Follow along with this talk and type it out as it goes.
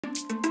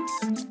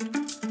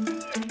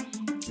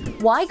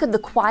Why could the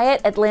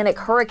quiet Atlantic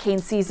hurricane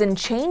season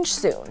change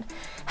soon?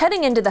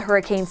 Heading into the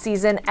hurricane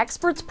season,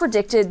 experts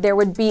predicted there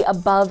would be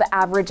above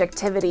average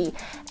activity.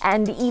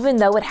 And even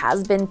though it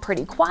has been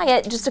pretty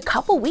quiet, just a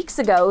couple weeks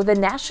ago, the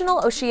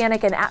National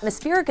Oceanic and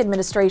Atmospheric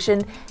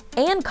Administration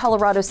and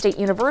Colorado State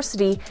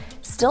University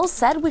still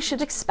said we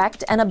should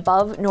expect an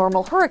above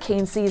normal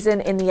hurricane season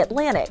in the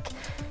Atlantic.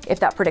 If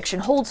that prediction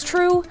holds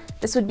true,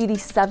 this would be the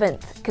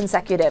 7th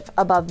consecutive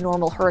above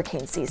normal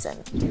hurricane season.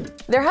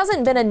 There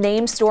hasn't been a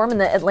named storm in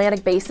the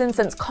Atlantic basin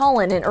since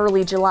Colin in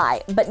early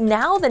July, but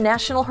now the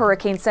National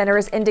Hurricane Center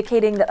is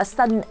indicating that a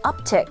sudden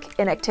uptick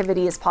in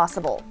activity is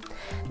possible.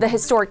 The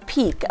historic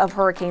peak of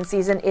hurricane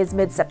season is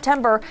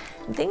mid-September,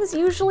 and things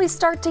usually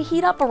start to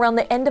heat up around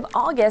the end of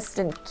August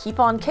and keep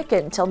on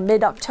kicking till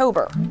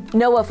mid-October.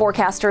 NOAA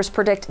forecasters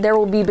predict there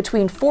will be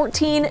between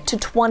 14 to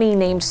 20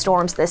 named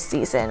storms this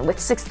season, with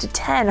 6 to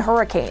 10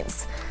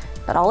 hurricanes.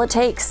 But all it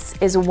takes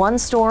is one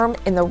storm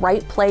in the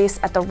right place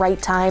at the right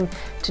time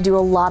to do a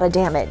lot of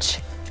damage.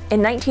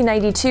 In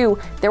 1992,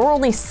 there were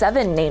only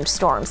 7 named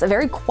storms, a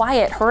very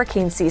quiet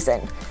hurricane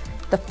season.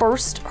 The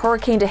first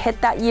hurricane to hit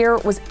that year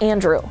was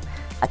Andrew,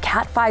 a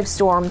Cat 5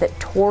 storm that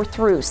tore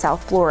through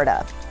South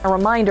Florida. A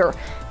reminder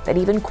that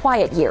even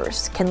quiet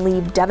years can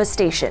leave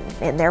devastation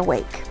in their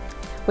wake.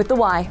 With The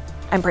Y,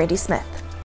 I'm Brandi Smith.